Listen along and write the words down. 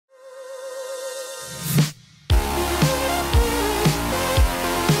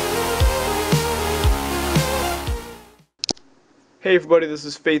Hey everybody, this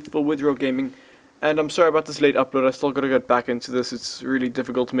is Faithful with Real Gaming, and I'm sorry about this late upload. I still gotta get back into this. It's really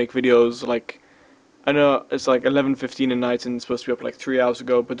difficult to make videos. I know it's like 11:15 at night and it's supposed to be up like 3 hours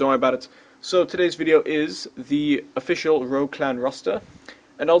ago, but don't worry about it. So today's video is the official Rogue Clan roster,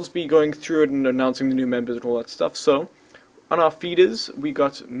 and I'll just be going through it and announcing the new members and all that stuff. So on our feeders, we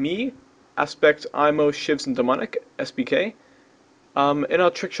got me, Aspect, IMO, Shivs, and Demonic, SBK. In our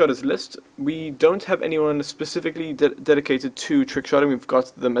trickshotters list, we don't have anyone specifically dedicated to trickshotting. We've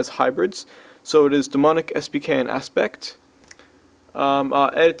got them as hybrids. So it is Demonic, SBK, and Aspect.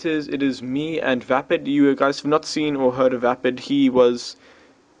 Our editors, it is me and Vapid. You guys have not seen or heard of Vapid.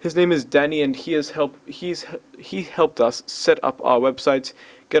 His name is Danny, and he helped us set up our website,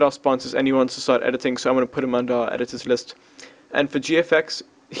 get our sponsors, and he wants to start editing. So I'm going to put him under our editors list. And for GFX,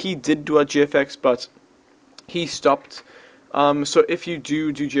 he did do our GFX, but he stopped. So if you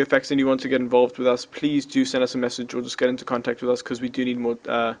do GFX and you want to get involved with us, please do send us a message or just get into contact with us, because we do need more.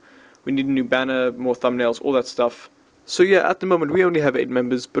 We need a new banner, more thumbnails, all that stuff. So yeah, at the moment we only have 8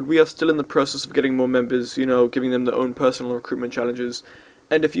 members, but we are still in the process of getting more members. You know, giving them their own personal recruitment challenges.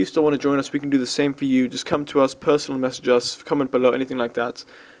 And if you still want to join us, we can do the same for you. Just come to us, personal message us, comment below, anything like that,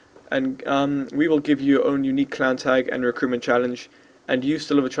 and we will give you your own unique clan tag and recruitment challenge, and you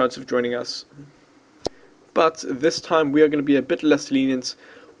still have a chance of joining us. But this time we are going to be a bit less lenient.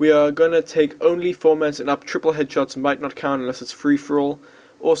 We are going to take only 4-mans and up. Triple headshots might not count unless it's free-for-all.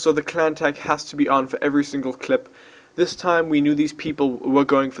 Also, the clan tag has to be on for every single clip. This time we knew these people were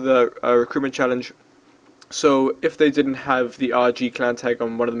going for the recruitment challenge, so if they didn't have the RG clan tag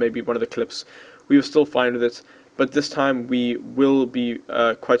on maybe one of the clips, we were still fine with it. But this time we will be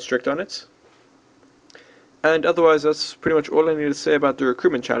quite strict on it. And otherwise, that's pretty much all I need to say about the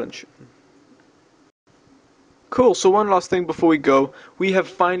recruitment challenge. Cool, so one last thing before we go. We have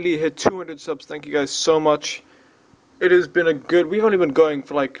finally hit 200 subs. Thank you guys so much. It has been we've only been going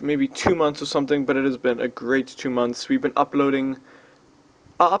for like maybe 2 months or something, but it has been a great 2 months. We've been uploading.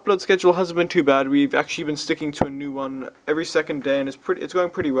 Our upload schedule hasn't been too bad. We've actually been sticking to a new one every second day, and it's going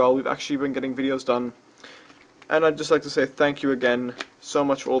pretty well. We've actually been getting videos done. And I'd just like to say thank you again so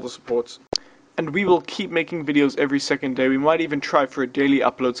much for all the support. And we will keep making videos every second day. We might even try for a daily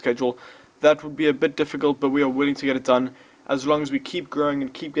upload schedule. That would be a bit difficult, but we are willing to get it done as long as we keep growing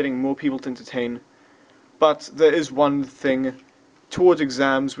and keep getting more people to entertain. But there is one thing: towards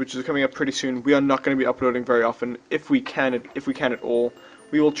exams, which is coming up pretty soon, we are not going to be uploading very often. If we can at all,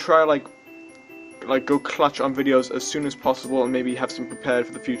 we will try like go clutch on videos as soon as possible, and maybe have some prepared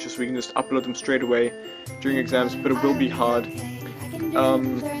for the future so we can just upload them straight away during exams. But it will be hard.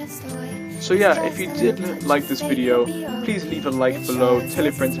 So yeah, if you did like this video, please leave a like below, tell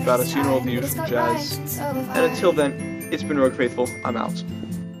your friends about us, you know all the usual jazz. And until then, it's been Rogue Faithful, I'm out.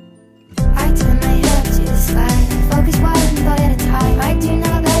 I turn my head to the sky, focus one thought at a time. I do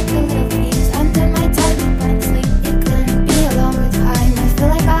not let the little